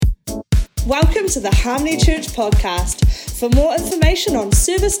Welcome to the Harmony Church podcast. For more information on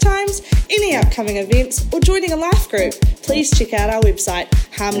service times, any upcoming events, or joining a life group, please check out our website,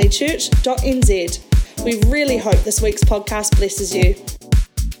 harmonychurch.nz. We really hope this week's podcast blesses you.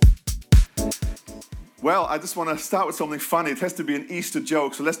 Well, I just want to start with something funny. It has to be an Easter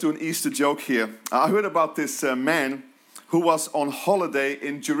joke, so let's do an Easter joke here. I heard about this man who was on holiday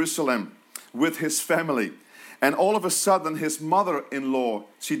in Jerusalem with his family. And all of a sudden, his mother-in-law,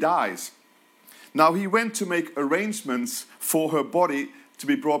 she dies. Now, he went to make arrangements for her body to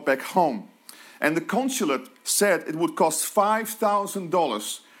be brought back home. And the consulate said it would cost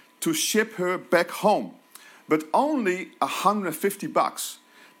 $5,000 to ship her back home, but only $150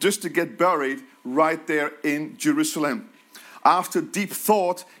 just to get buried right there in Jerusalem. After deep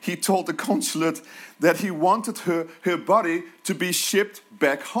thought, he told the consulate that he wanted her body to be shipped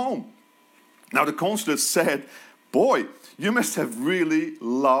back home. Now, the consulate said, "Boy, you must have really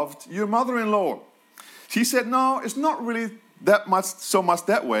loved your mother-in-law." She said, "No, it's not really so much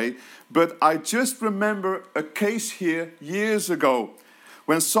that way, but I just remember a case here years ago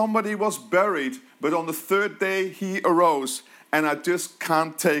when somebody was buried, but on the third day he arose, and I just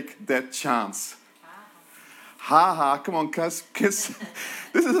can't take that chance." Ha ha, come on, kids.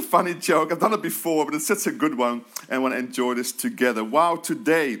 This is a funny joke. I've done it before, but it's such a good one, and I want to enjoy this together. Wow,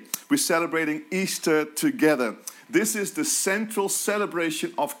 today we're celebrating Easter together. This is the central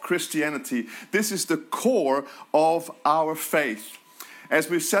celebration of Christianity. This is the core of our faith. As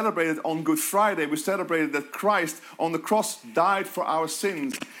we celebrated on Good Friday, we celebrated that Christ on the cross died for our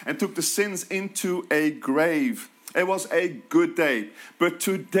sins and took the sins into a grave. It was a good day. But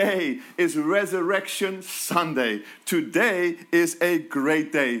today is Resurrection Sunday. Today is a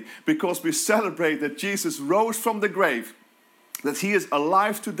great day because we celebrate that Jesus rose from the grave, that he is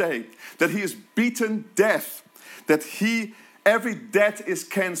alive today, that he has beaten death, that every debt is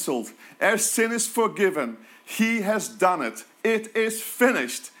cancelled, our sin is forgiven. He has done it. It is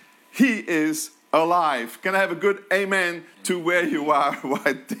finished. He is alive. Can I have a good amen to where you are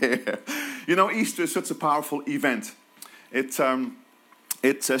right there? You know, Easter is such a powerful event. It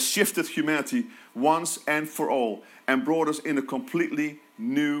shifted humanity once and for all and brought us in a completely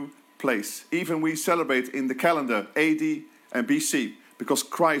new place. Even we celebrate in the calendar AD and BC because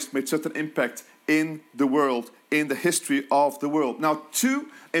Christ made such an impact in the world, in the history of the world. Now, two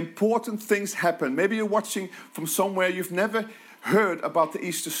important things happen. Maybe you're watching from somewhere you've never heard about the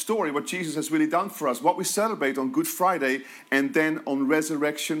Easter story, what Jesus has really done for us, what we celebrate on Good Friday and then on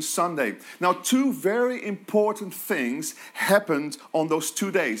Resurrection Sunday. Now, two very important things happened on those 2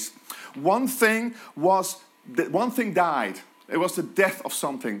 days. One thing died. It was the death of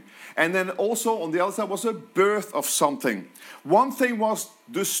something. And then also on the other side was a birth of something. One thing was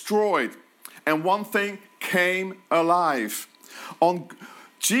destroyed and one thing came alive.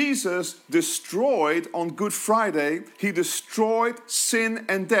 Jesus destroyed on Good Friday, he destroyed sin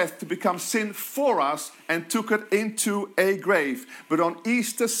and death to become sin for us and took it into a grave. But on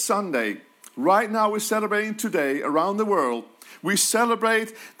Easter Sunday, right now we're celebrating today around the world, we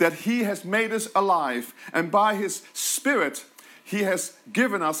celebrate that he has made us alive. And by his Spirit, he has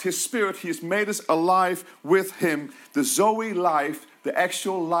given us his Spirit. He has made us alive with him. The Zoe life, the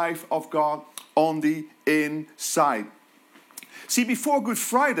actual life of God on the inside. See, before Good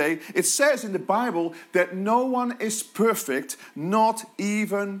Friday, it says in the Bible that no one is perfect, not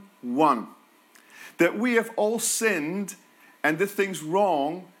even one. That we have all sinned and did things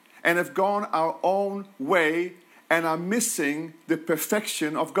wrong and have gone our own way and are missing the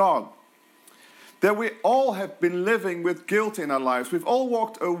perfection of God. That we all have been living with guilt in our lives. We've all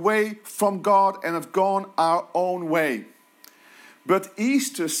walked away from God and have gone our own way. But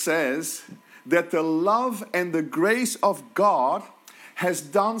Easter says that the love and the grace of God has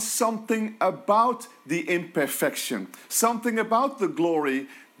done something about the imperfection, something about the glory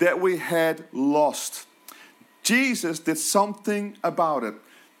that we had lost. Jesus did something about it.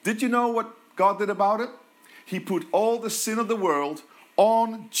 Did you know what God did about it? He put all the sin of the world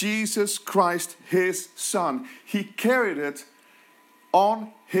on Jesus Christ, his Son. He carried it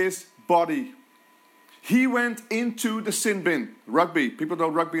on his body. He went into the sin bin. Rugby. People know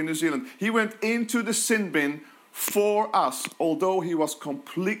rugby in New Zealand. He went into the sin bin for us, although he was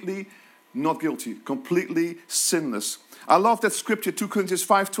completely not guilty, completely sinless. I love that scripture, 2 Corinthians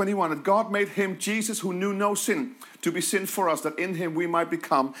 5:21, that God made him, Jesus, who knew no sin, to be sin for us, that in him we might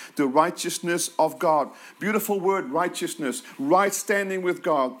become the righteousness of God. Beautiful word, righteousness, right standing with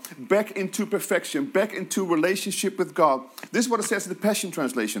God, back into perfection, back into relationship with God. This is what it says in the Passion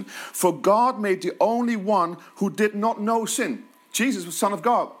Translation. For God made the only one who did not know sin. Jesus was Son of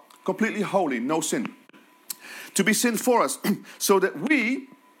God, completely holy, no sin, to be sin for us, so that we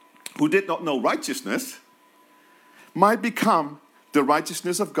who did not know righteousness, might become the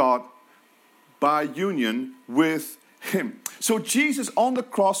righteousness of God by union with him. So Jesus on the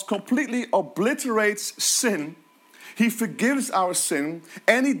cross completely obliterates sin. He forgives our sin.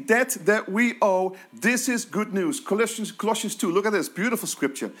 Any debt that we owe, this is good news. Colossians 2, look at this beautiful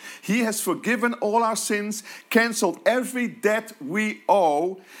scripture. He has forgiven all our sins, canceled every debt we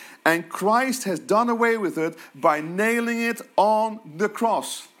owe, and Christ has done away with it by nailing it on the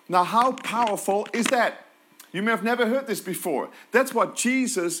cross. Now, how powerful is that? You may have never heard this before. That's what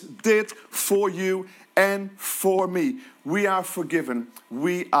Jesus did for you and for me. We are forgiven.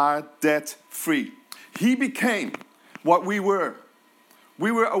 We are debt-free. He became what we were.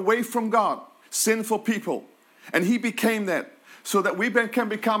 We were away from God, sinful people. And he became that so that we can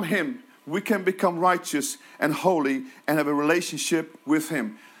become him. We can become righteous and holy and have a relationship with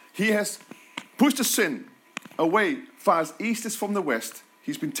him. He has pushed the sin away far as east is from the west.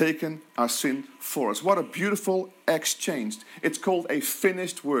 He's been taken our sin for us. What a beautiful exchange. It's called a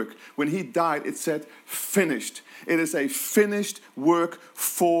finished work. When he died, it said finished. It is a finished work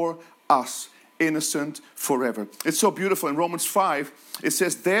for us. Innocent forever. It's so beautiful. In Romans 5, it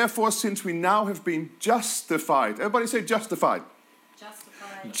says, therefore, since we now have been justified. Everybody say justified.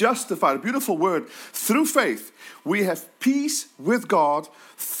 Justified. Justified. A beautiful word. Through faith, we have peace with God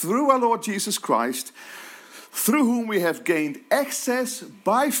through our Lord Jesus Christ, through whom we have gained access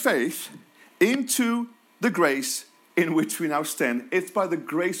by faith into the grace in which we now stand. It's by the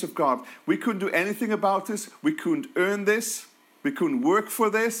grace of God. We couldn't do anything about this. We couldn't earn this. We couldn't work for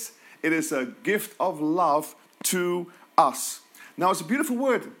this. It is a gift of love to us. Now, it's a beautiful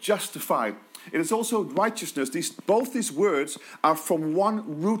word, justified. It is also righteousness. Both these words are from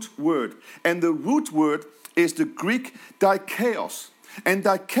one root word. And the root word is the Greek dikaios. And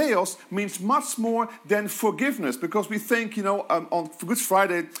dikaios means much more than forgiveness. Because we think, on Good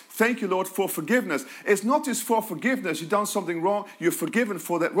Friday, thank you, Lord, for forgiveness. It's not just for forgiveness. You've done something wrong. You're forgiven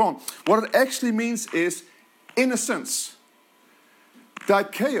for that wrong. What it actually means is innocence.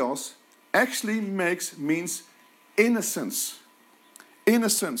 Dikaios actually means innocence.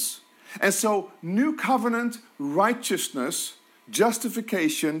 Innocence. And so new covenant righteousness,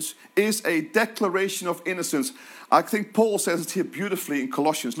 justifications, is a declaration of innocence. I think Paul says it here beautifully in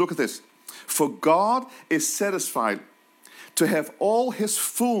Colossians. Look at this. For God is satisfied to have all his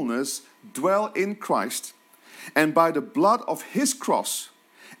fullness dwell in Christ, and by the blood of his cross,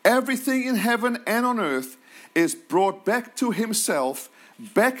 everything in heaven and on earth is brought back to himself,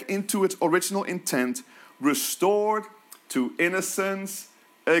 back into its original intent, restored to innocence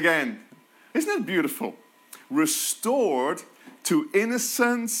again. Isn't it beautiful? Restored to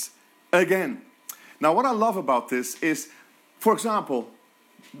innocence again. Now, what I love about this is, for example,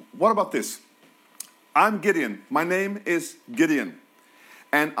 what about this? I'm Gideon. My name is Gideon.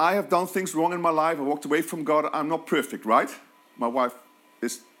 And I have done things wrong in my life. I walked away from God. I'm not perfect, right? My wife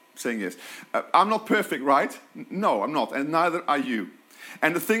is saying yes. I'm not perfect, right? No, I'm not. And neither are you.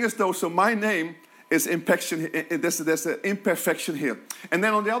 And the thing is, though, so my name is imperfection. There's an imperfection here. And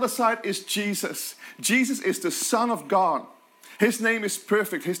then on the other side is Jesus. Jesus is the Son of God. His name is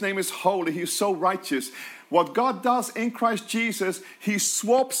perfect. His name is holy. He is so righteous. What God does in Christ Jesus, he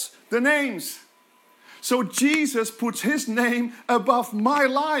swaps the names. So Jesus puts his name above my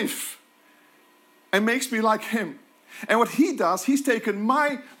life and makes me like him. And what he does, he's taken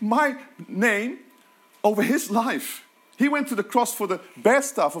my name over his life. He went to the cross for the bad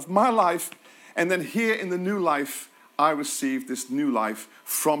stuff of my life. And then here in the new life, I received this new life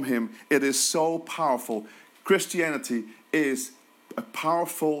from him. It is so powerful. Christianity is a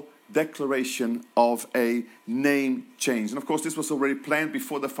powerful declaration of a name change. And of course, this was already planned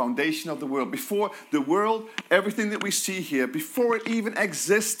before the foundation of the world. Before the world, everything that we see here, before it even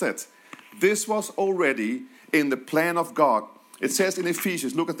existed, this was already in the plan of God. It says in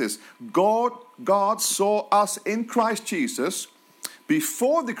Ephesians, look at this. God saw us in Christ Jesus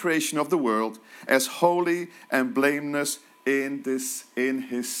before the creation of the world as holy and blameless in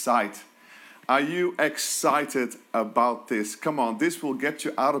his sight. Are you excited about this? Come on, this will get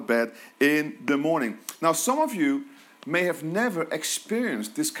you out of bed in the morning. Now, some of you may have never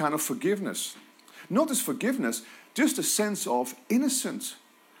experienced this kind of forgiveness. Not just forgiveness, just a sense of innocence.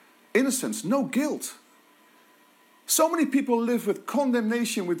 Innocence, no guilt. So many people live with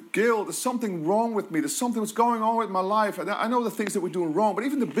condemnation, with guilt. There's something wrong with me. There's something that's going on with my life. And I know the things that we're doing wrong, but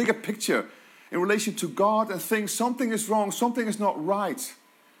even the bigger picture in relation to God and things, something is wrong, something is not right.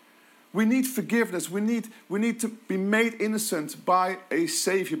 We need forgiveness. We need to be made innocent by a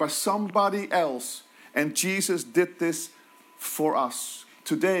Savior, by somebody else. And Jesus did this for us.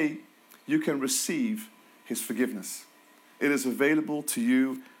 Today, you can receive his forgiveness. It is available to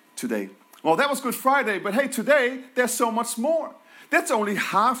you today. Well, that was Good Friday, but hey, today there's so much more. That's only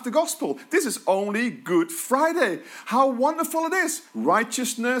half the gospel. This is only Good Friday. How wonderful it is.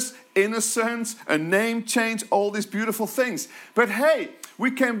 Righteousness, innocence, a name change, all these beautiful things. But hey,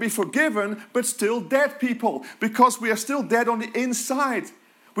 we can be forgiven, but still dead people, because we are still dead on the inside.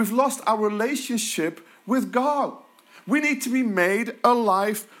 We've lost our relationship with God. We need to be made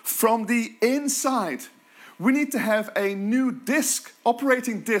alive from the inside. We need to have a new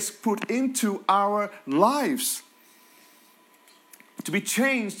operating disc put into our lives. To be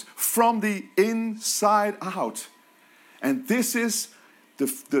changed from the inside out. And this is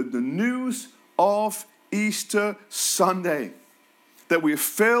the news of Easter Sunday. That we're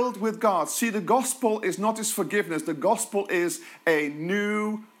filled with God. See, the gospel is not His forgiveness. The gospel is a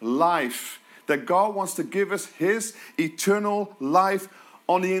new life. That God wants to give us His eternal life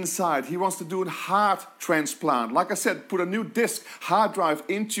on the inside. He wants to do a heart transplant. Like I said, put a new hard drive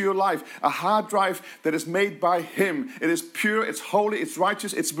into your life. A hard drive that is made by Him. It is pure, it's holy, it's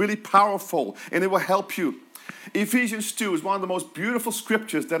righteous, it's really powerful, and it will help you. Ephesians 2 is one of the most beautiful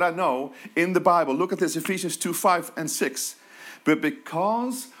scriptures that I know in the Bible. Look at this, Ephesians 2, 5 and 6. But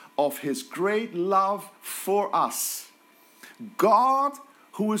because of His great love for us, God,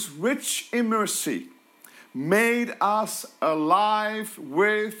 who is rich in mercy, made us alive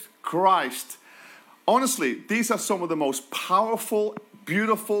with Christ. Honestly, these are some of the most powerful,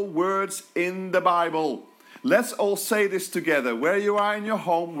 beautiful words in the Bible. Let's all say this together. Where you are in your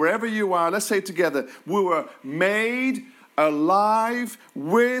home, wherever you are, let's say it together. We were made alive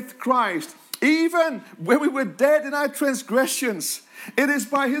with Christ. Even when we were dead in our transgressions, it is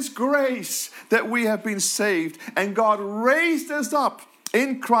by His grace that we have been saved. And God raised us up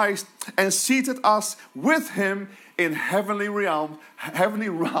in Christ and seated us with Him in heavenly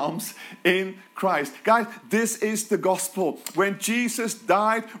realms in Christ. Guys, this is the gospel. When Jesus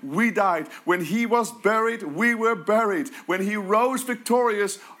died, we died. When He was buried, we were buried. When He rose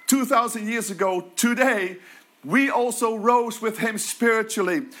victorious 2,000 years ago, today, we also rose with Him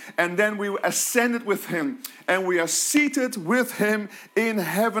spiritually. And then we ascended with Him. And we are seated with Him in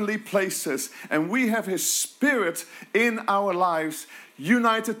heavenly places. And we have His Spirit in our lives,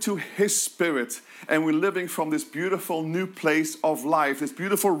 united to His Spirit. And we're living from this beautiful new place of life. This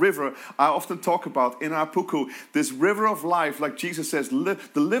beautiful river I often talk about in our puku. This river of life, like Jesus says, the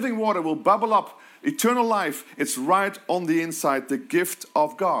living water will bubble up. Eternal life, it's right on the inside, the gift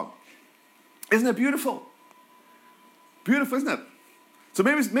of God. Isn't it beautiful? Beautiful, isn't it? So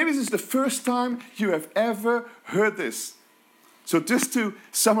maybe this is the first time you have ever heard this. So just to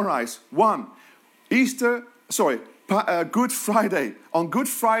summarize. 1, Good Friday. On Good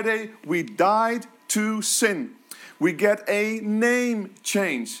Friday, we died to sin. We get a name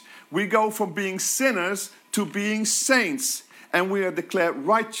change. We go from being sinners to being saints. And we are declared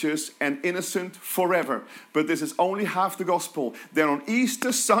righteous and innocent forever. But this is only half the gospel. Then on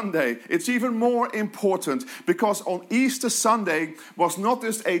Easter Sunday, it's even more important. Because on Easter Sunday was not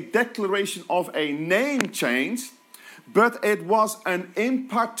just a declaration of a name change, but it was an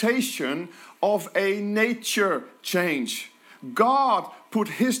impartation of a nature change. God put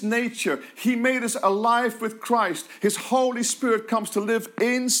His nature, He made us alive with Christ. His Holy Spirit comes to live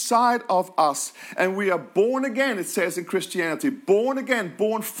inside of us. And we are born again, it says in Christianity. Born again,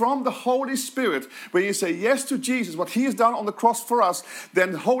 born from the Holy Spirit. When you say yes to Jesus, what He has done on the cross for us,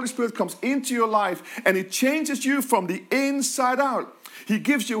 then the Holy Spirit comes into your life and He changes you from the inside out. He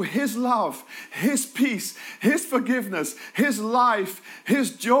gives you His love, His peace, His forgiveness, His life,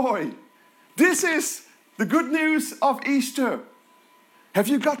 His joy. This is the good news of Easter. Have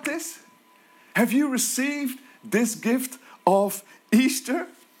you got this? Have you received this gift of Easter?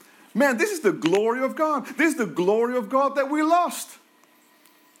 Man, this is the glory of God. This is the glory of God that we lost.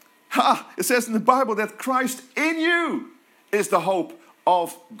 It says in the Bible that Christ in you is the hope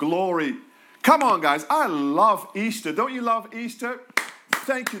of glory. Come on, guys. I love Easter. Don't you love Easter?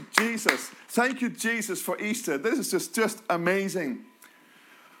 Thank you, Jesus. Thank you, Jesus, for Easter. This is just amazing.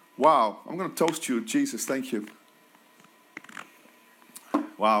 Wow. I'm going to toast you, Jesus. Thank you.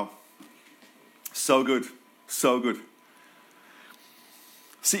 Wow. So good. So good.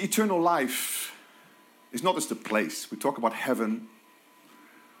 See, eternal life is not just a place. We talk about heaven.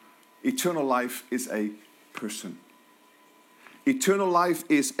 Eternal life is a person. Eternal life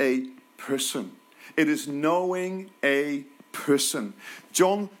is a person. It is knowing a person.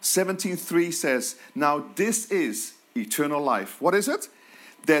 John 17:3 says, now this is eternal life. What is it?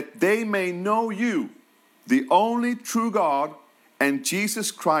 That they may know you, the only true God, and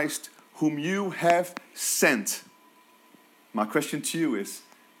Jesus Christ, whom you have sent. My question to you is,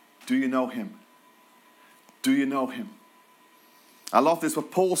 do you know Him? Do you know Him? I love this,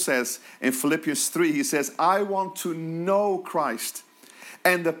 what Paul says in Philippians 3. He says, I want to know Christ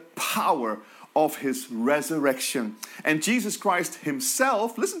and the power of his resurrection. And Jesus Christ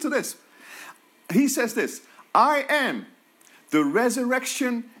himself, listen to this. He says this, I am the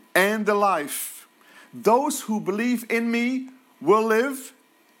resurrection and the life. Those who believe in me will live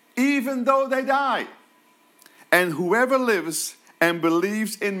even though they die. And whoever lives and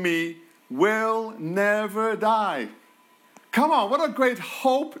believes in me will never die. Come on, what a great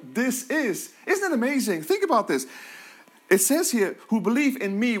hope this is. Isn't it amazing? Think about this. It says here, who believe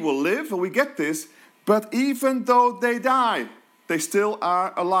in me will live, and we get this, but even though they die, they still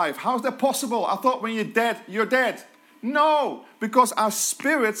are alive. How is that possible? I thought when you're dead, you're dead. No, because our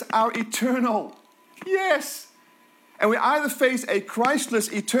spirits are eternal. Yes. And we either face a Christless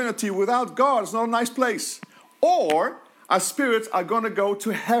eternity without God, it's not a nice place, or our spirits are going to go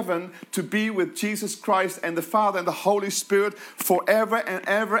to heaven to be with Jesus Christ and the Father and the Holy Spirit forever and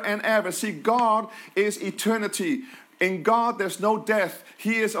ever and ever. See, God is eternity. In God, there's no death.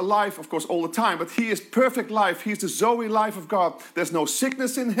 He is alive, of course, all the time, but He is perfect life. He's the Zoe life of God. There's no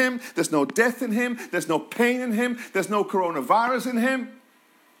sickness in Him. There's no death in Him. There's no pain in Him. There's no coronavirus in Him.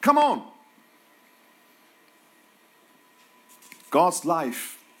 Come on. God's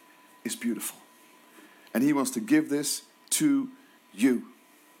life is beautiful. And He wants to give this to you.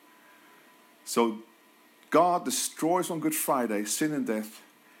 So God destroys on Good Friday sin and death.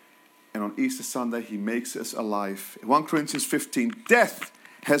 And on Easter Sunday, He makes us alive. In 1 Corinthians 15, death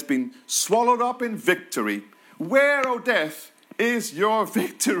has been swallowed up in victory. Where, O death, is your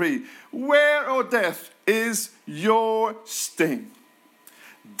victory? Where, O death, is your sting?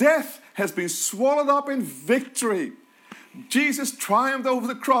 Death has been swallowed up in victory. Jesus triumphed over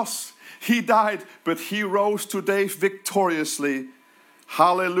the cross. He died, but He rose today victoriously.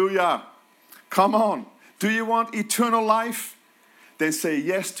 Hallelujah. Come on. Do you want eternal life? Then say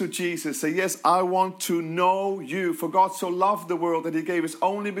yes to Jesus. Say, yes, I want to know you. For God so loved the world that He gave His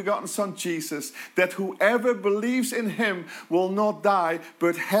only begotten Son, Jesus, that whoever believes in Him will not die,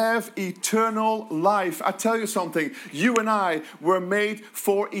 but have eternal life. I tell you something. You and I were made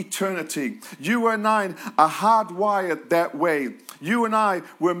for eternity. You and I are hardwired that way. You and I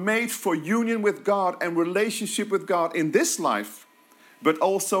were made for union with God and relationship with God in this life, but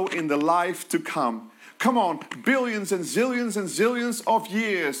also in the life to come. Come on, billions and zillions of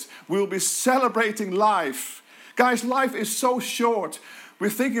years we'll be celebrating life. Guys, life is so short.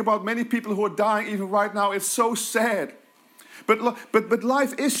 We're thinking about many people who are dying even right now. It's so sad. But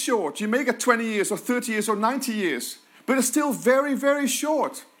life is short. You may get 20 years or 30 years or 90 years. But it's still very, very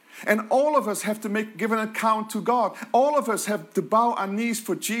short. And all of us have to give an account to God. All of us have to bow our knees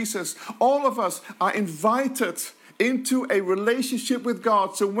for Jesus. All of us are invited into a relationship with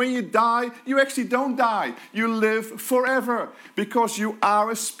God. So when you die, you actually don't die. You live forever because you are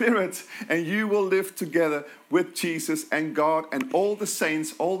a spirit and you will live together with Jesus and God and all the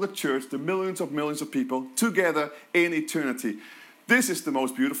saints, all the church, the millions of people together in eternity. This is the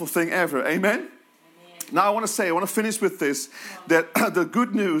most beautiful thing ever. Amen? Now I want to finish with this, that the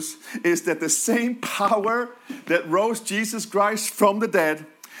good news is that the same power that rose Jesus Christ from the dead,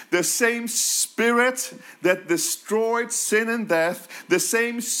 the same Spirit that destroyed sin and death, the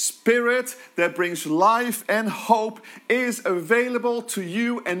same Spirit that brings life and hope is available to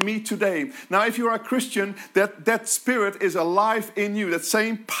you and me today. Now, if you are a Christian, that Spirit is alive in you. That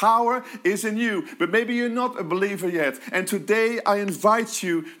same power is in you. But maybe you're not a believer yet. And today I invite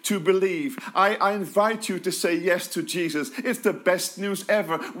you to believe. I invite you to say yes to Jesus. It's the best news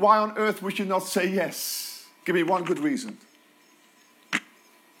ever. Why on earth would you not say yes? Give me one good reason.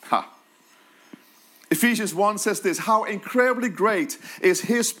 Ephesians 1 says this, how incredibly great is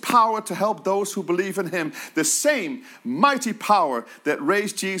His power to help those who believe in Him. The same mighty power that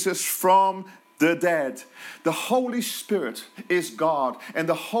raised Jesus from the dead. The Holy Spirit is God, and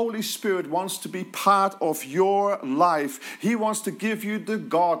the Holy Spirit wants to be part of your life. He wants to give you the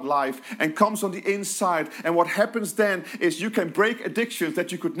God life and comes on the inside. And what happens then is you can break addictions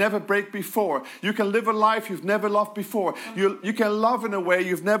that you could never break before. You can live a life you've never loved before. You can love in a way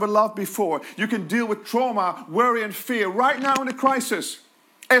you've never loved before. You can deal with trauma, worry and fear right now in the crisis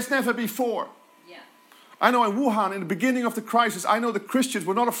as never before. I know in Wuhan, in the beginning of the crisis, I know the Christians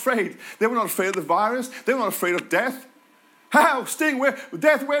were not afraid. They were not afraid of the virus. They were not afraid of death. How? Sting,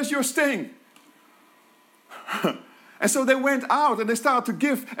 death, where's your sting? And so they went out and they started to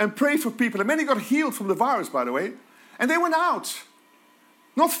give and pray for people. And many got healed from the virus, by the way. And they went out,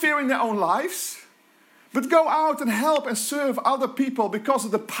 not fearing their own lives, but go out and help and serve other people because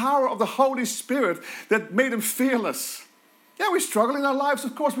of the power of the Holy Spirit that made them fearless. Yeah, we struggle in our lives,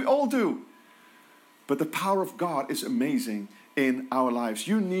 of course, we all do. But the power of God is amazing in our lives.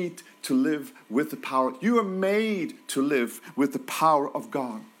 You need to live with the power. You are made to live with the power of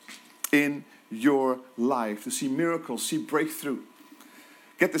God in your life, to see miracles, see breakthrough.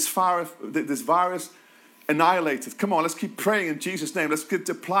 Get this virus annihilated. Come on, let's keep praying in Jesus' name. Let's keep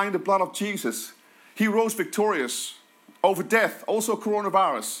applying the blood of Jesus. He rose victorious over death, also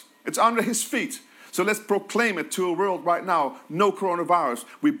coronavirus. It's under his feet. So let's proclaim it to a world right now. No coronavirus.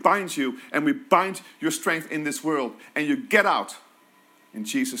 We bind you and we bind your strength in this world. And you get out in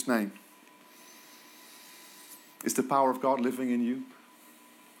Jesus' name. Is the power of God living in you?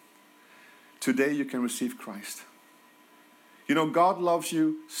 Today you can receive Christ. You know, God loves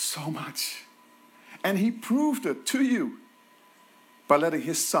you so much. And he proved it to you by letting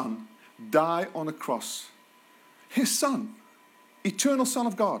his son die on a cross. His son, eternal Son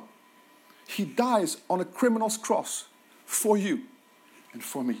of God. He dies on a criminal's cross for you and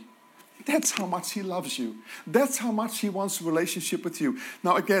for me. That's how much he loves you. That's how much he wants a relationship with you.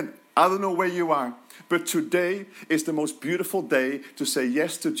 Now again, I don't know where you are, but today is the most beautiful day to say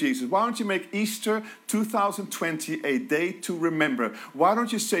yes to Jesus. Why don't you make Easter 2020 a day to remember? Why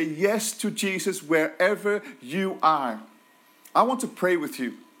don't you say yes to Jesus wherever you are? I want to pray with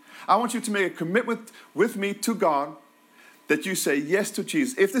you. I want you to make a commitment with me to God that you say yes to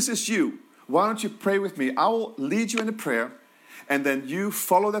Jesus. If this is you, why don't you pray with me? I will lead you in a prayer, and then you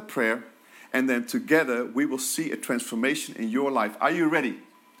follow that prayer, and then together we will see a transformation in your life. Are you ready?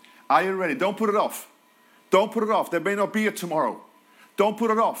 Are you ready? Don't put it off. Don't put it off. There may not be a tomorrow. Don't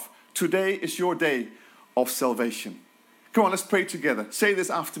put it off. Today is your day of salvation. Come on, let's pray together. Say this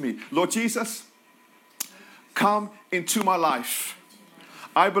after me. Lord Jesus, come into my life.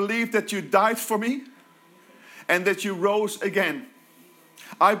 I believe that you died for me and that you rose again.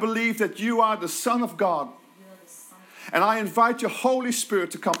 I believe that you are the Son of God. And I invite your Holy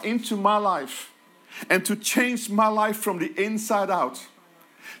Spirit to come into my life and to change my life from the inside out.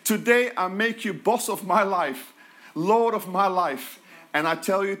 Today I make you boss of my life, Lord of my life. And I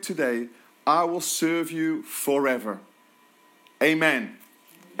tell you today, I will serve you forever. Amen.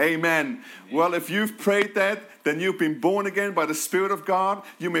 Amen. Well, if you've prayed that, then you've been born again by the Spirit of God.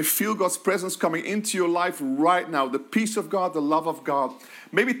 You may feel God's presence coming into your life right now. The peace of God, the love of God.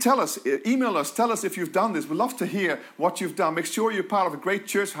 Maybe tell us, email us, tell us if you've done this. We'd love to hear what you've done. Make sure you're part of a great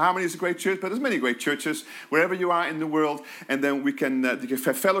church. Harmony is a great church, but there's many great churches wherever you are in the world. And then you can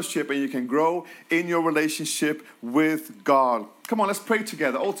have fellowship and you can grow in your relationship with God. Come on, let's pray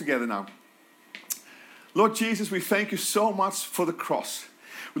together, all together now. Lord Jesus, we thank you so much for the cross.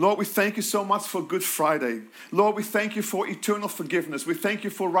 Lord, we thank you so much for Good Friday. Lord, we thank you for eternal forgiveness. We thank you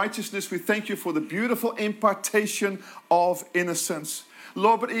for righteousness. We thank you for the beautiful impartation of innocence.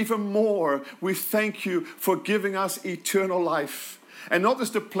 Lord, but even more, we thank you for giving us eternal life. And not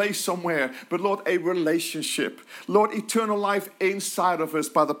just a place somewhere, but Lord, a relationship. Lord, eternal life inside of us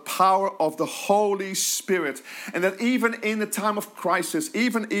by the power of the Holy Spirit. And that even in the time of crisis,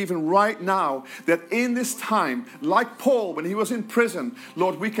 even right now, that in this time, like Paul when he was in prison,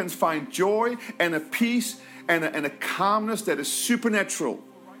 Lord, we can find joy and a peace and a calmness that is supernatural.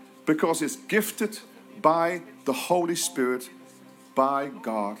 Because it's gifted by the Holy Spirit, by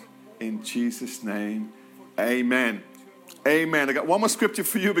God. In Jesus' name, amen. Amen. I got one more scripture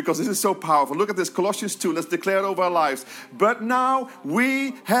for you because this is so powerful. Look at this, Colossians 2. Let's declare it over our lives. But now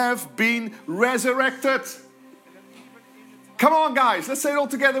we have been resurrected. Come on, guys. Let's say it all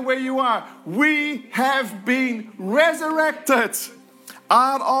together where you are. We have been resurrected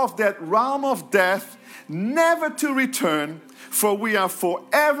out of that realm of death, never to return, for we are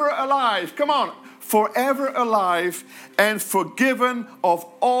forever alive. Come on. Forever alive and forgiven of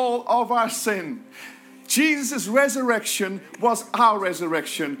all of our sin. Jesus' resurrection was our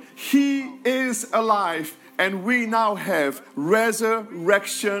resurrection. He is alive, and we now have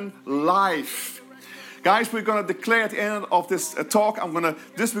resurrection life. Guys, we're going to declare at the end of this talk, we're going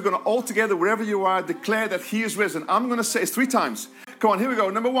to all together, wherever you are, declare that He is risen. I'm going to say it 3 times. Come on, here we go.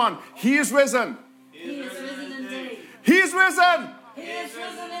 Number 1, He is risen. He is risen indeed. He is risen. He is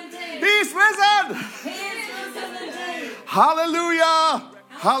risen indeed. He is risen. He is risen indeed. Hallelujah.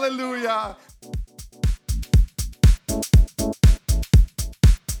 Hallelujah.